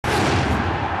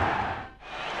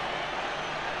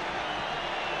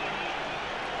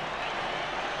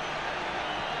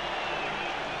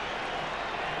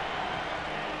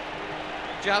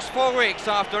Just 4 weeks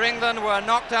after England were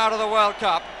knocked out of the World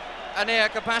Cup, a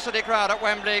near-capacity crowd at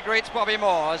Wembley greets Bobby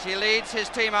Moore as he leads his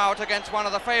team out against one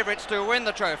of the favourites to win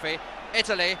the trophy,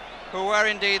 Italy, who were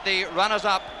indeed the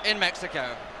runners-up in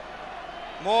Mexico.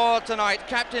 Moore tonight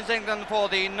captains England for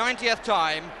the 90th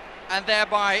time and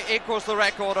thereby equals the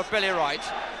record of Billy Wright.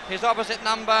 His opposite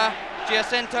number,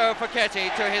 Giacinto Facchetti,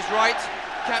 to his right,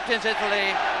 captains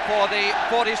Italy for the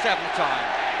 47th time.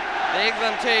 The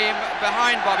England team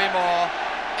behind Bobby Moore,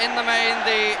 in the main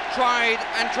the tried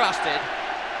and trusted.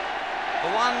 The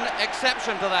one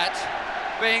exception to that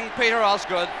being Peter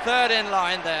Osgood, third in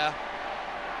line there,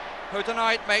 who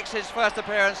tonight makes his first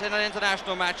appearance in an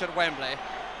international match at Wembley.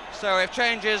 So if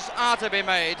changes are to be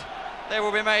made, they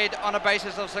will be made on a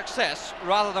basis of success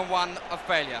rather than one of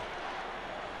failure.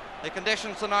 The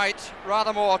conditions tonight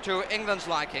rather more to England's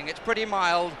liking. It's pretty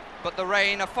mild, but the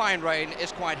rain, a fine rain,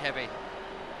 is quite heavy.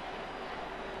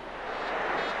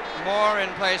 Moore in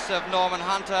place of Norman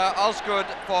Hunter, Osgood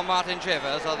for Martin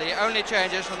Chivers are the only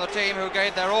changes from the team who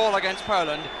gave their all against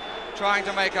Poland, trying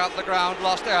to make up the ground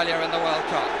lost earlier in the World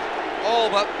Cup. All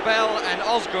but Bell and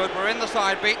Osgood were in the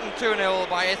side, beaten 2-0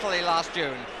 by Italy last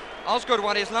June. Osgood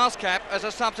won his last cap as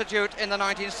a substitute in the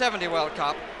 1970 World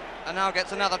Cup and now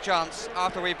gets another chance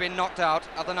after we've been knocked out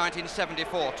of the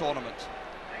 1974 tournament.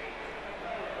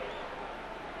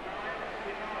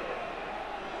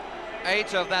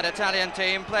 8 of that Italian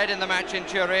team played in the match in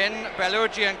Turin.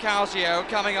 Bellucci and Causio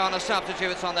coming on as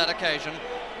substitutes on that occasion.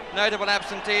 Notable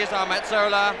absentees are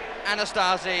Mazzola,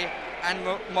 Anastasi and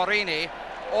Morini,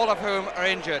 all of whom are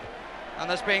injured. And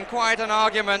there's been quite an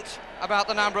argument about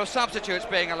the number of substitutes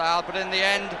being allowed, but in the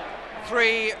end,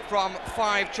 3 from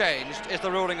 5 changed is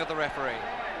the ruling of the referee.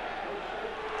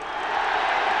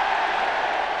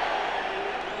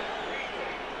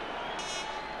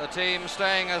 The team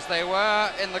staying as they were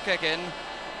in the kick-in,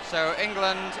 so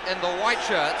England in the white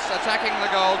shirts attacking the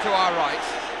goal to our right,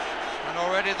 and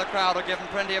already the crowd are given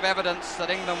plenty of evidence that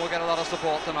England will get a lot of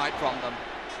support tonight from them.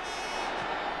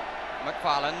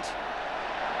 McFarland,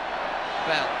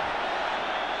 Bell.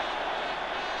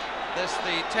 This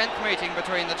the 10th meeting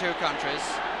between the two countries,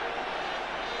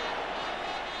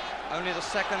 only the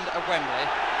second at Wembley.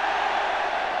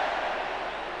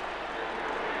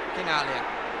 Kinalia.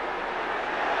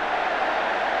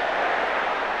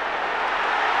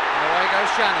 Away goes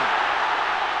Shannon.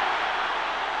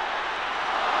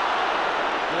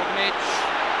 Gugnic,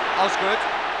 Osgood.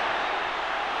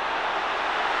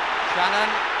 Shannon.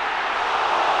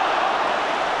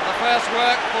 The first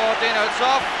work for Dino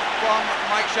Zoff from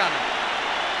Mike Shannon.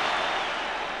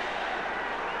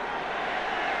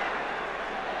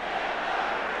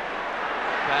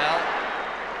 Bell.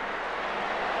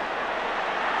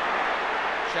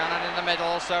 Shannon in the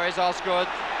middle, so is Osgood.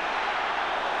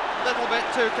 A little bit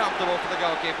too comfortable for the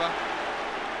goalkeeper.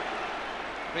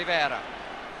 Rivera.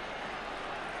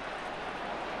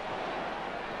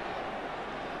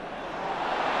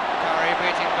 Curry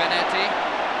beating Benetti.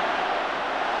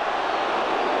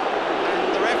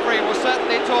 And the referee will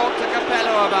certainly talk to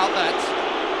Capello about that.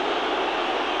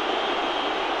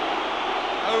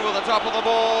 Over the top of the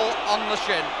ball, on the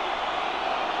shin.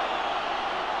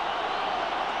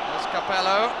 There's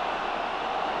Capello.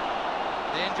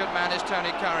 The injured man is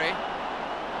Tony Curry.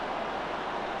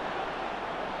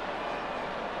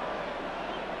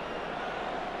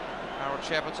 Harold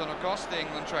Shepperton, of course, the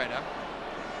England trainer.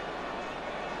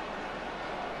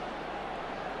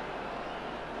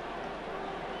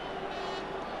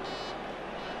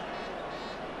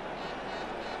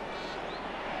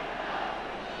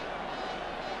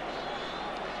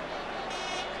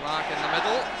 Clark in the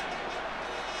middle.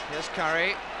 Here's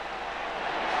Curry.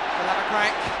 Could have a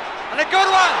crack. And a good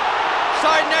one!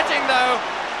 Side netting though.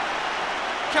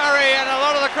 Curry and a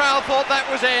lot of the crowd thought that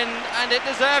was in, and it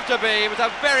deserved to be. It was a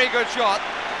very good shot.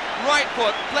 Right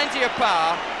foot, plenty of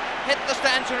power. Hit the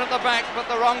stanchion at the back,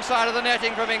 but the wrong side of the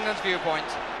netting from England's viewpoint.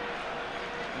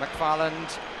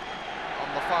 McFarland on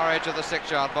the far edge of the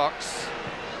 6-yard box.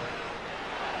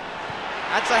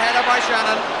 That's a header by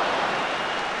Shannon.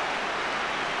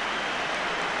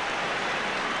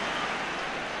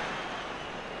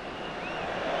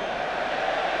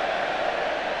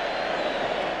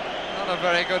 A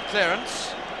very good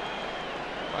clearance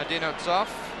by Dino Zoff.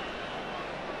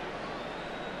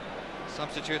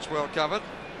 Substitutes well covered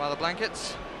by the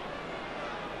blankets.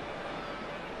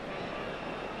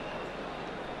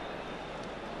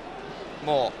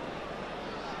 Moore.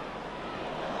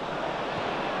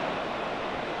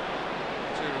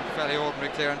 2 fairly ordinary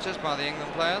clearances by the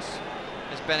England players.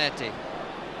 It's Benetti.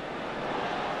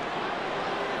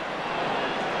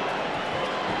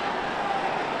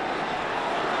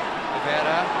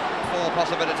 Rivera. fall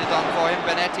possibilities on for him.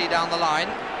 Benetti down the line.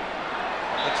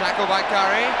 The tackle by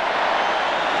Curry.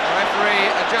 The referee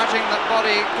judging that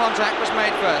body contact was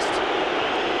made first.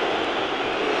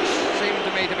 Seemed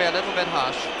to me to be a little bit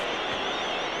harsh.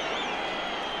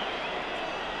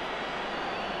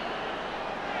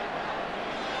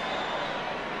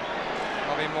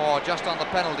 Bobby Moore just on the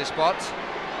penalty spot.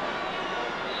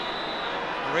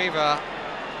 Reaver,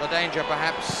 the danger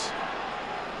perhaps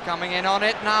coming in on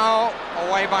it now,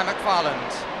 away by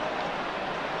McFarland.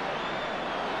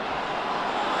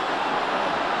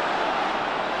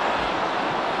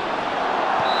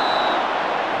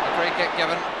 The free kick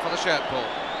given for the shirt pull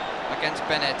against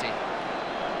Benetti.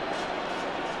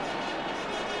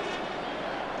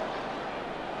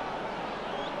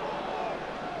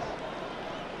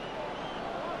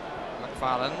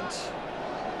 McFarland.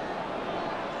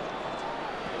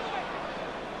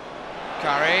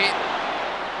 Curry.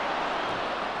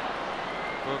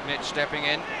 Bugnic stepping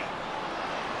in.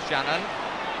 Shannon.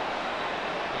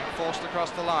 Being forced across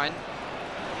the line.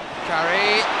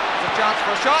 Curry. It's a chance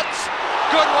for a shot.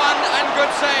 Good one and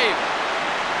good save.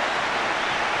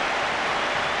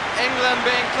 England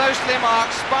being closely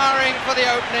marked, sparring for the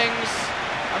openings.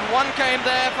 And one came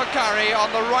there for Curry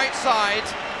on the right side.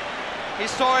 He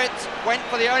saw it, went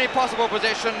for the only possible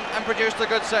position and produced a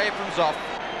good save from Zoff.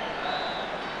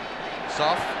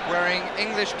 Zoff wearing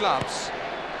English gloves.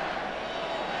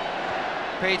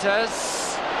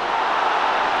 Peters.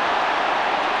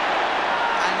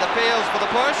 And appeals for the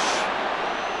push.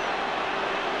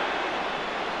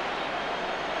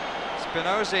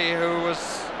 Spinozzi, who was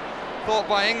thought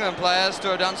by England players to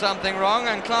have done something wrong,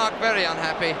 and Clark very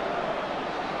unhappy.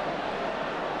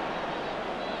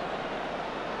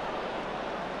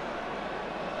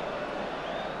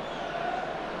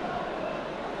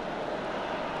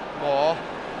 Moore.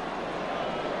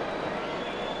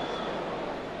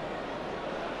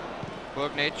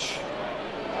 Bugnic.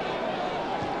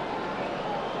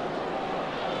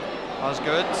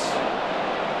 Osgood.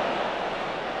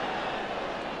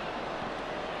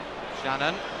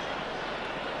 Shannon.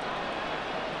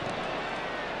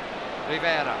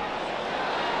 Rivera.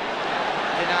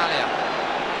 Ginalia.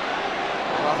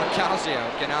 Or rather Calcio.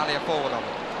 Ginalia forward of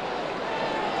it.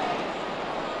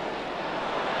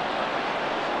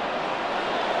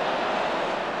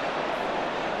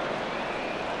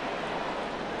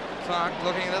 Clark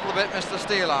looking a little bit Mr.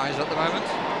 Steel Eyes at the moment.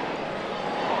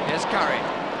 Here's Curry.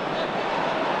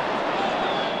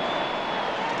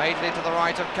 Madeley to the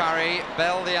right of Curry,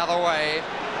 Bell the other way.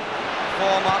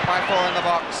 4 marked by 4 in the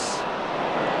box.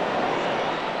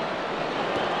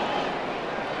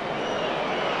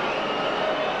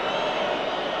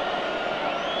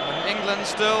 And England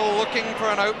still looking for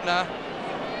an opener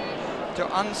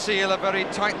to unseal a very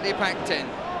tightly packed tin.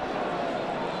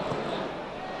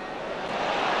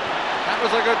 That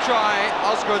was a good try,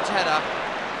 Osgood's header.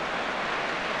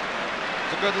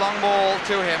 It's a good long ball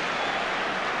to him.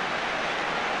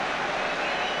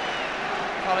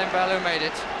 Colin Bell who made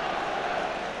it.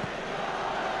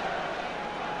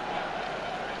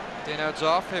 Dino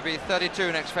Zoff, he'll be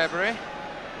 32 next February.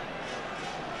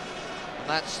 And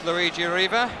that's Luigi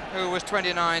Riva, who was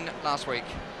 29 last week.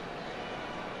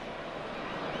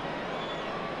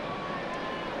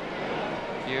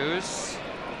 Hughes.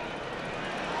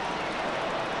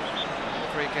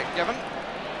 Free kick given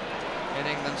in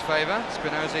England's favour.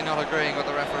 Spinozzi not agreeing with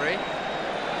the referee.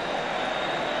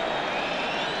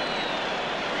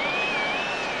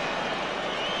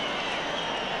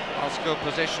 Osgood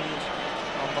positioned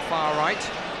on the far right.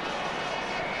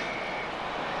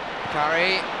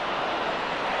 Curry.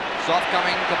 Zoff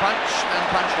coming to punch and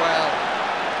punch well.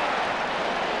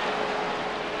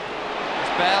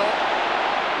 It's Bell.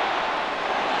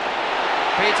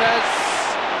 Peters.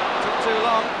 Took too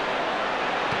long.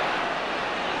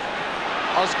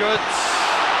 Osgood.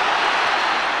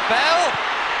 Bell.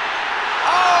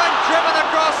 Oh, and driven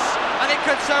across, and it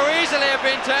could so easily have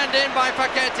been turned in by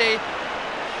Facchetti.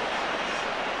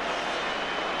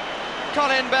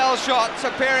 Colin Bell's shots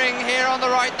appearing here on the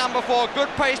right, number 4. Good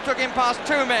pace took him past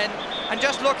 2 men, and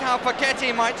just look how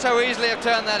Facchetti might so easily have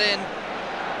turned that in.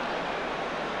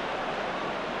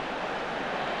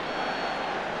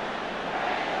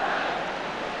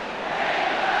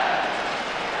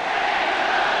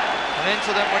 An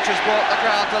incident which has brought the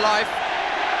crowd to life.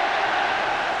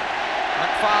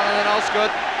 McFarland and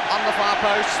Osgood on the far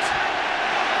post.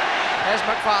 There's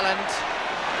McFarland.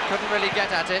 Couldn't really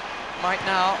get at it. Might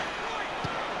now.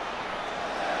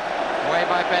 Away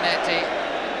by Benetti.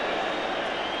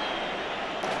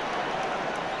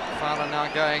 McFarland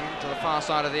now going to the far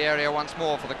side of the area once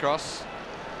more for the cross.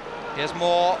 Here's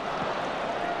Moore.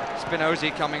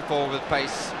 Spinozzi coming forward with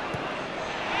pace.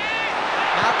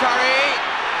 Now Curry,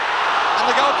 and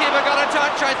the goalkeeper got a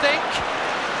touch, I think.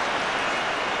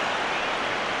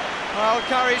 Well,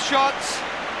 Curry's shot,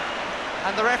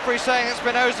 and the referee saying that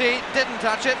Spinozzi didn't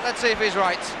touch it. Let's see if he's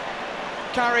right.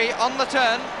 Curry on the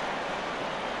turn.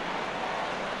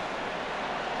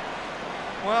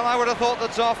 Well, I would have thought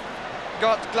that Zoff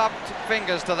got gloved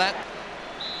fingers to that.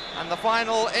 And the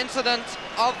final incident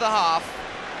of the half.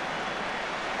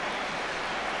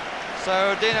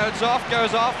 So Dino Zoff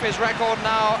goes off, his record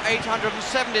now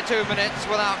 872 minutes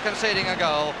without conceding a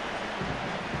goal.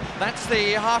 That's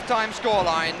the half-time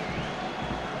scoreline.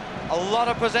 A lot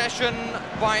of possession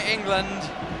by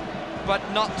England, but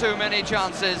not too many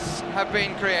chances have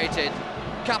been created.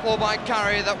 Couple by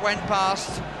Curry that went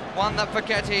past, one that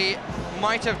Facchetti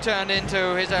might have turned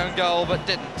into his own goal but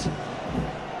didn't.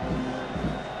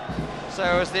 So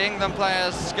as the England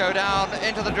players go down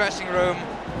into the dressing room,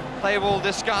 they will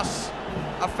discuss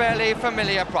a fairly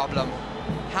familiar problem: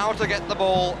 how to get the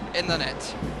ball in the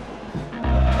net.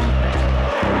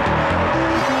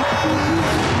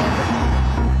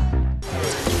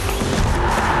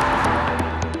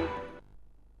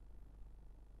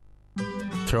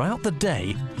 Throughout the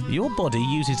day, your body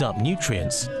uses up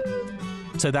nutrients.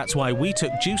 So that's why we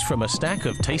took juice from a stack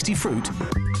of tasty fruit,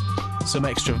 some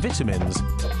extra vitamins,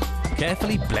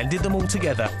 carefully blended them all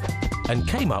together, and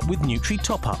came up with Nutri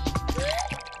Top Up.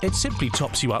 It simply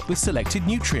tops you up with selected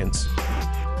nutrients.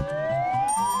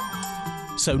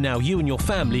 So now you and your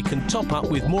family can top up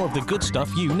with more of the good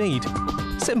stuff you need.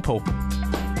 Simple.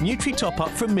 Nutri Top Up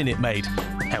from Minute Maid.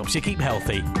 Helps you keep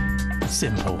healthy.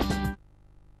 Simple.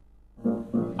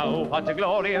 Oh, what a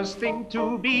glorious thing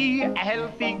to be, a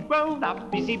healthy,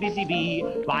 grown-up, busy, busy bee,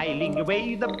 whiling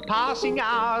away the passing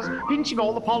hours, pinching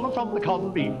all the pollen from the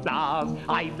conby flowers.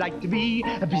 I'd like to be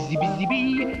a busy, busy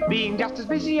bee, being just as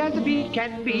busy as a bee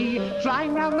can be,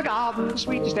 flying round the garden, the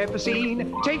sweetest ever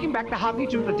seen, taking back the honey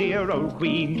to the dear old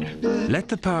queen. Let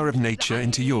the power of nature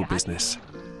into your business.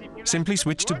 Simply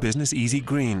switch to Business Easy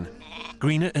Green.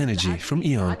 Greener energy from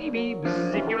Eon.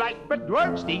 If you like, but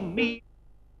won't sting me.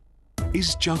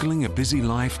 Is juggling a busy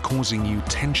life causing you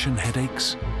tension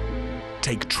headaches?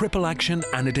 Take Triple Action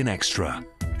Anodin Extra.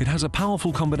 It has a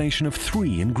powerful combination of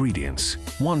 3 ingredients.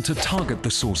 1 to target the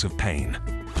source of pain,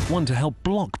 1 to help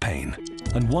block pain,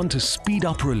 and 1 to speed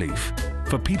up relief.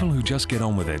 For people who just get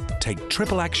on with it, take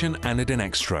Triple Action Anodin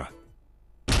Extra.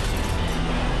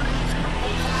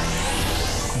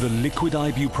 The liquid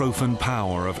ibuprofen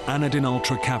power of Anodin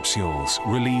Ultra capsules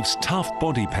relieves tough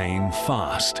body pain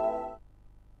fast.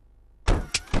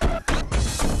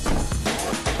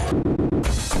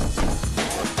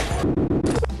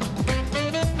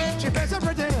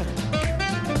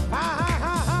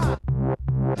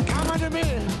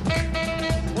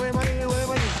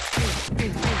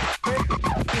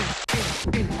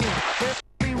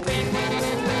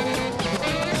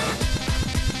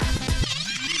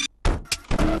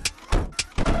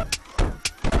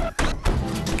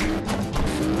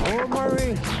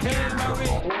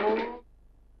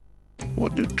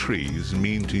 What do trees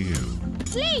mean to you?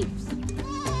 Leaves.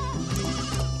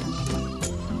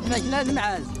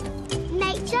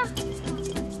 Nature.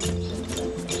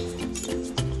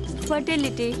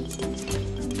 Fertility.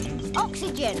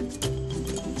 Oxygen.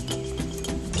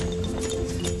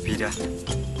 Peter.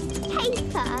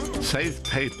 Paper. Save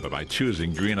paper by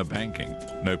choosing greener banking.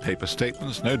 No paper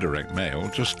statements, no direct mail,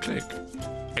 just click.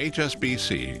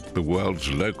 HSBC, the world's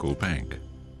local bank.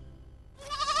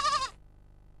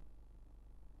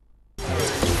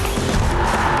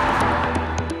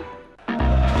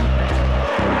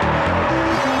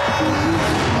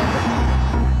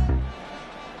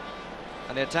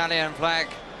 And the Italian flag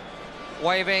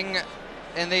waving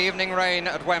in the evening rain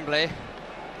at Wembley,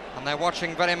 and they're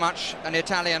watching very much an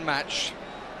Italian match,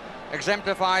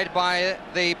 exemplified by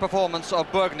the performance of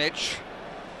Burgnic,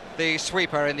 the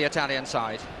sweeper in the Italian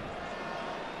side.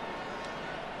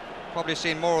 Probably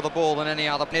seen more of the ball than any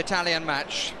other Italian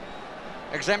match,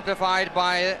 exemplified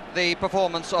by the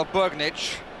performance of Burgnic,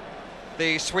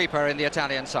 the sweeper in the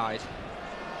Italian side.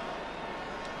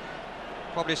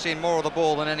 Probably seen more of the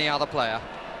ball than any other player.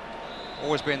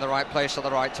 Always be in the right place at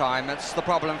the right time. It's the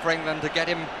problem for England to get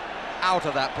him out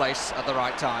of that place at the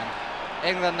right time.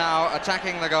 England now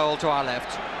attacking the goal to our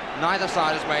left. Neither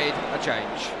side has made a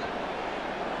change.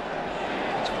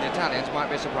 Which for the Italians might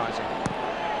be surprising.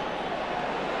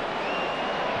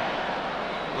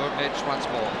 Burgnic once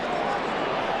more.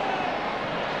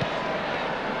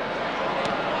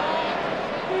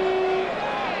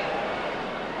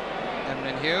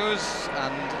 Hughes,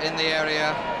 and in the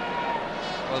area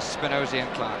was Spinozzi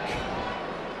and Clark.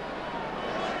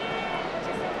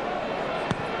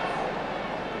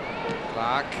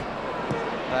 Clark,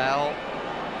 Bell.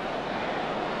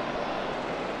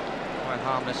 Quite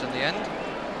harmless in the end.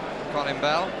 Colin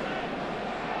Bell.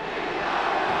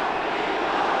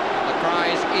 And the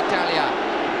cries Italia,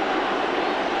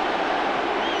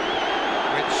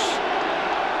 which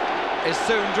is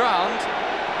soon drowned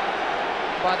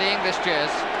by the English cheers.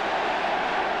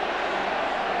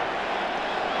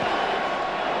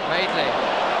 Madeley.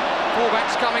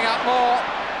 Fullbacks coming up more.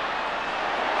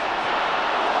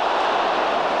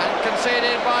 And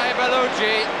conceded by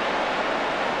Bellucci.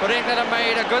 But England have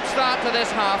made a good start to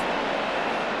this half.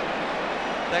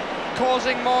 They're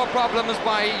causing more problems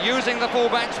by using the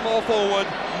fullbacks more forward,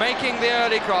 making the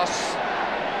early cross.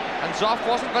 And Zoff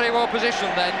wasn't very well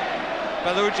positioned then.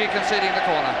 Bellucci conceding the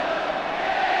corner.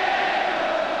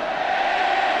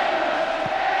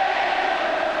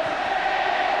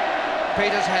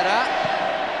 Peters' header,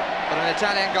 but an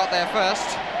Italian got there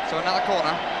first, so another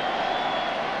corner.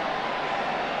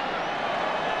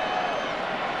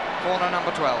 Corner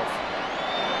number 12.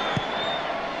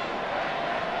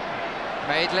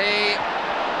 Madeley,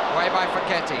 away by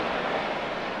Facchetti.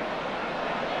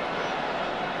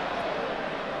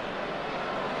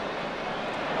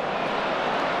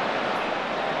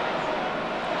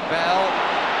 Bell.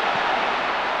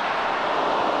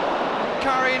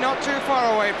 Curry not too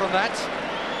far away from that.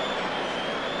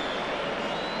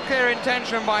 Clear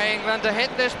intention by England to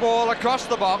hit this ball across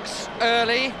the box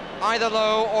early, either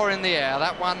low or in the air.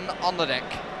 That one on the deck.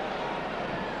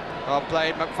 Well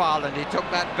played, McFarland. He took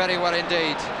that very well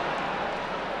indeed.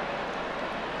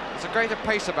 There's a greater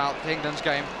pace about England's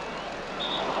game.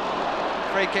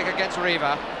 Free kick against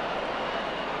Riva.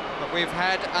 But we've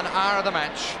had an hour of the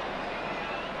match.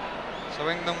 So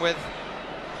England with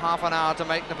half an hour to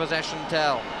make the possession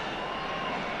tell.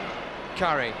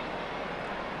 Curry.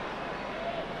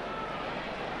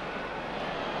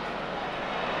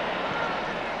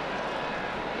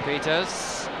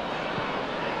 Peters.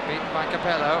 Beaten by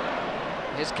Capello.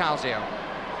 Here's Calzio.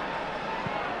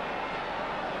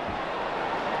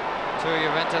 Two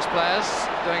Juventus players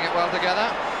doing it well together.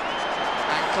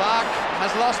 And Clark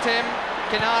has lost him.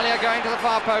 Quinalia going to the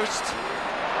far post.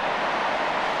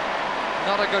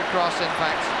 Not a good cross, in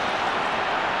fact.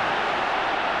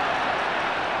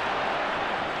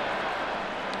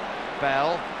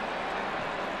 Bell.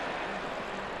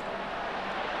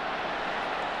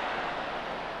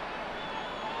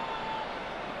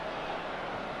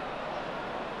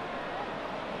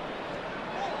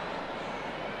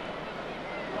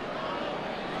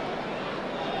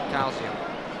 Calzio.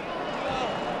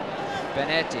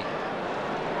 Benetti.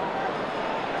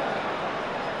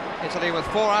 Italy with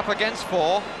 4 up against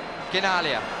 4.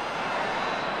 Quinalia.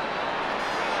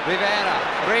 Rivera.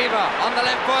 Riva on the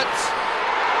left foot.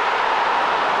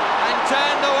 And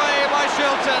turned away by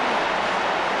Shilton.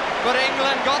 But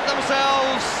England got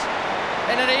themselves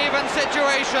in an even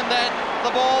situation then.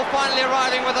 The ball finally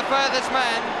arriving with the furthest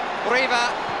man,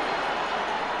 Riva.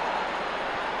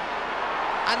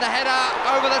 And the header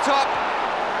over the top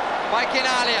by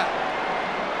Quinalia.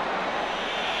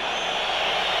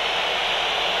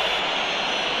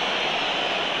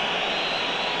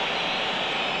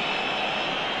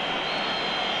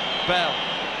 Bell.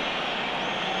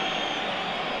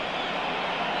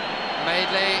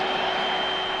 Madeley.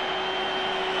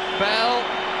 Bell.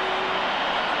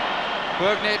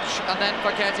 Burgnich, and then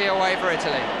Facchetti away for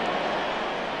Italy.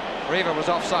 Riva was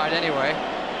offside anyway.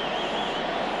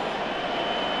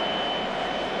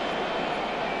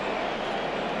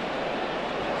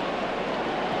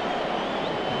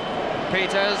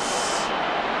 Peters.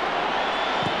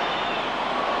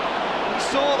 He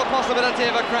saw the possibility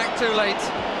of a crack too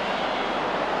late.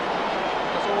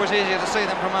 It's always easier to see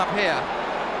them from up here.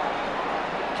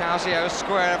 Calzio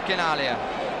square of Quinalia.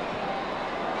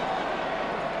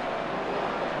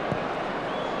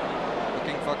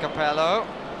 Looking for Capello.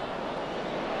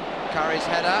 Curry's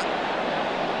header.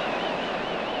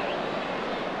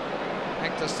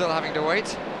 Hector still having to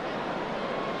wait.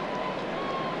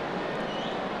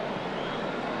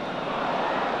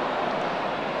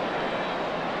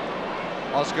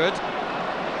 Osgood.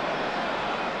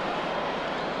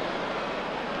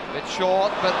 Bit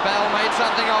short, but Bell made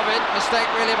something of it. Mistake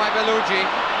really by Bellucci.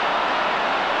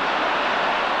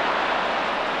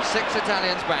 6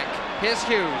 Italians back. Here's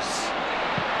Hughes.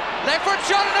 Left foot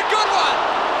shot and a good one!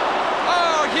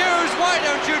 Oh, Hughes, why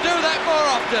don't you do that more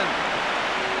often?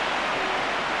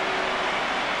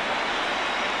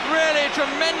 Really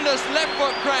tremendous left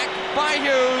foot crack by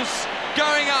Hughes,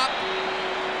 going up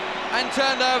and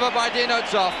turned over by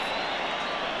Zoff.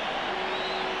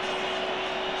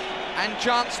 And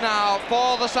chance now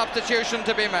for the substitution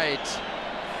to be made.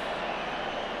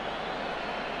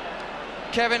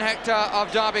 Kevin Hector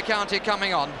of Derby County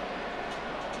coming on.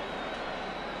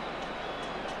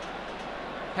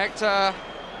 Hector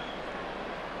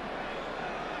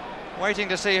waiting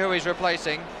to see who he's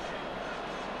replacing.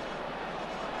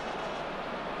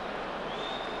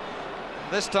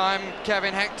 This time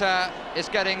Kevin Hector is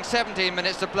getting 17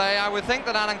 minutes to play. I would think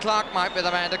that Alan Clark might be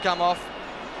the man to come off.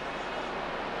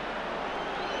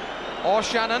 Or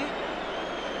Shannon.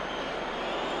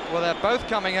 Well, they're both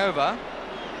coming over.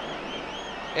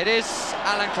 It is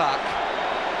Alan Clark.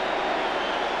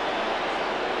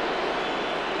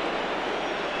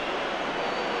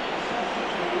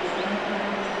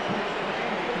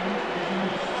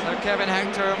 So Kevin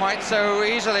Hector, who might so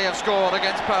easily have scored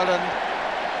against Poland,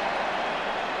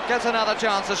 gets another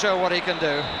chance to show what he can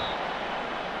do.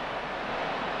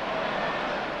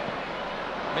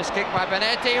 Missed kick by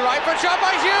Benetti, right foot shot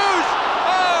by Hughes!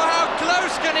 Oh, how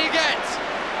close can he get?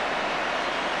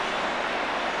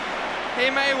 He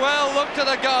may well look to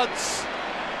the gods,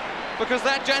 because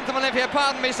that gentleman, if you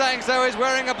pardon me saying so, is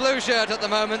wearing a blue shirt at the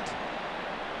moment.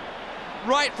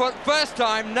 Right foot, first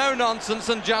time, no nonsense,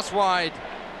 and just wide.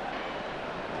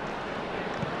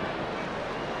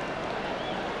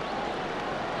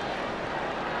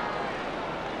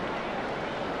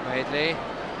 Madeley.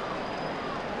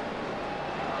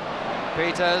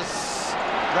 Peters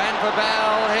ran for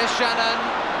Bell. Here's Shannon.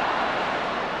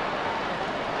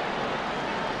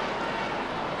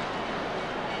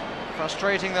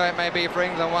 Frustrating though it may be for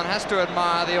England, one has to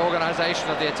admire the organisation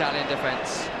of the Italian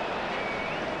defence.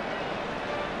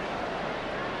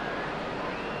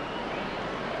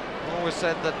 Always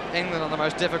said that England are the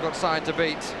most difficult side to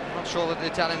beat. Not sure that the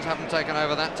Italians haven't taken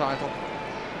over that title.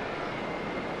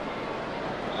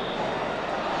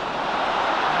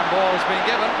 And ball has been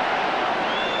given.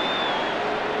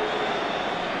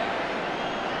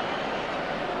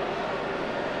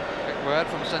 Quick word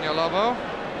from Senor Lobo.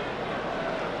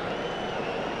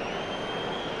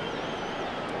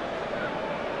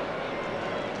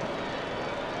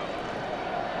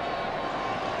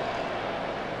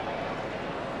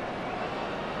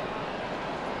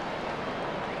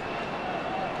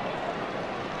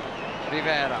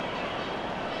 Rivera.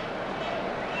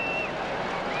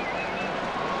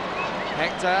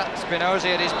 Hector,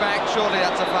 Spinozzi at his back, surely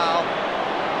that's a foul.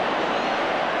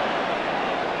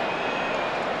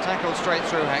 Tackled straight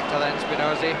through Hector then,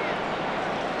 Spinozzi.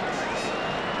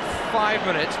 5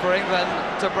 minutes for England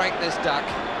to break this duck.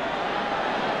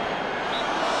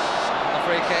 And the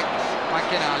free kick by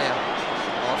Quinalia.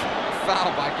 Or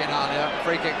foul by Quinalia,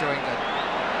 free kick to England.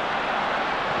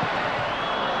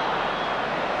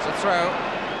 It's a throw.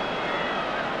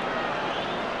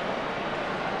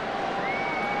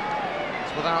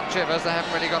 It's without Chivers, they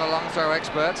haven't really got a long throw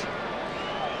expert.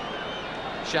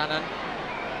 Shannon.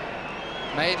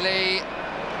 Madeley.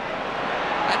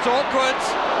 That's awkward.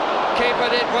 Keeper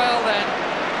did well then.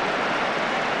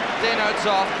 Dino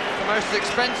Zoff, the most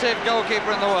expensive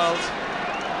goalkeeper in the world.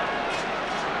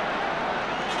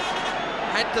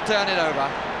 Had to turn it over.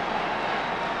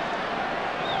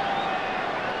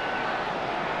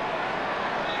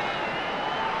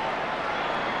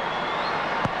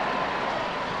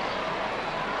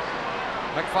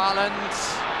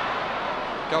 McFarland's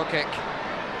goal kick.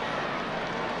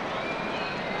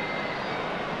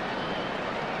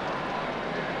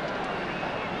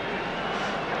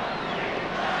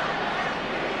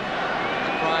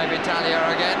 The cry of Italia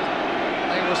again.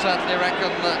 They will certainly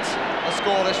reckon that a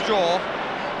scoreless draw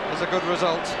is a good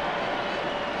result.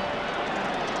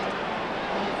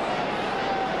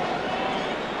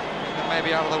 They may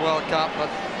be out of the World Cup, but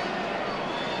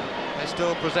they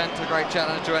still present a great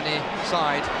challenge to any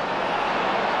side,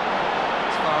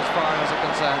 as far as foreigners are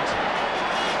concerned.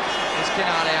 It's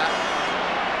Quinalia.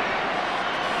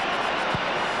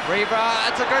 Riva,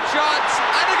 that's a good shot,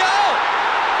 and a goal!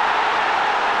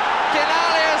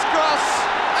 Quinalia's cross,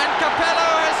 and Capello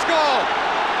has scored.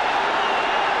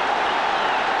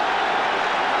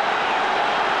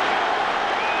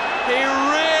 He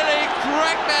really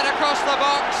cracked that across the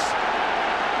box.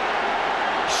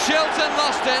 Shilton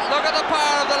lost it. Look at the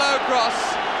power of the low cross.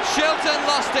 Shilton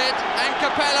lost it, and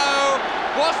Capello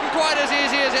wasn't quite as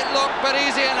easy as it looked, but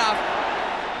easy enough.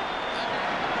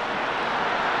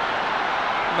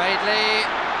 Madeley,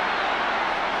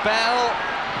 Bell,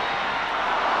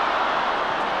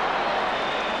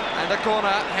 and a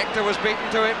corner. Hector was beaten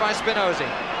to it by Spinozzi.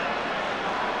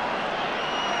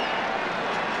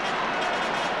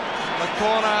 The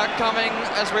corner coming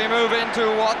as we move into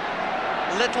what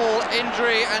little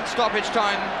injury and stoppage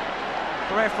time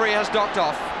the referee has docked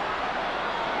off.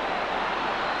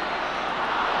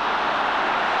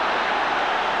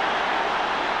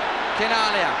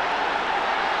 Quinalia.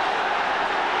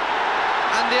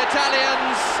 the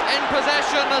Italians in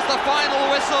possession as the final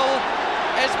whistle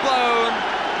is blown,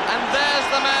 and there's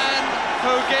the man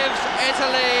who gives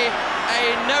Italy a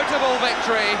notable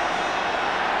victory.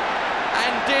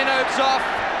 And Dino Zoff,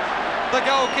 the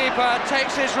goalkeeper,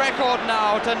 takes his record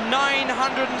now to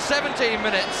 917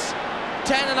 minutes,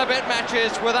 10 and a bit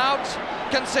matches without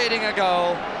conceding a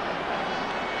goal.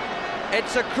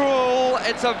 It's a cruel,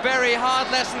 it's a very hard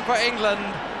lesson for England.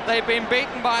 They've been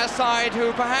beaten by a side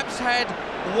who perhaps had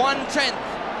 1/10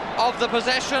 of the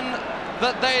possession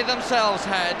that they themselves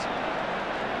had.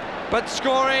 But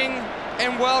scoring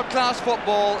in world-class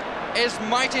football is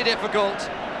mighty difficult.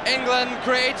 England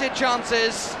created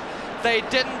chances, they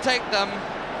didn't take them.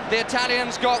 The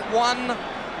Italians got one,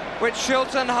 which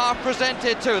Shilton half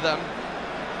presented to them,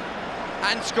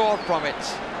 and scored from it.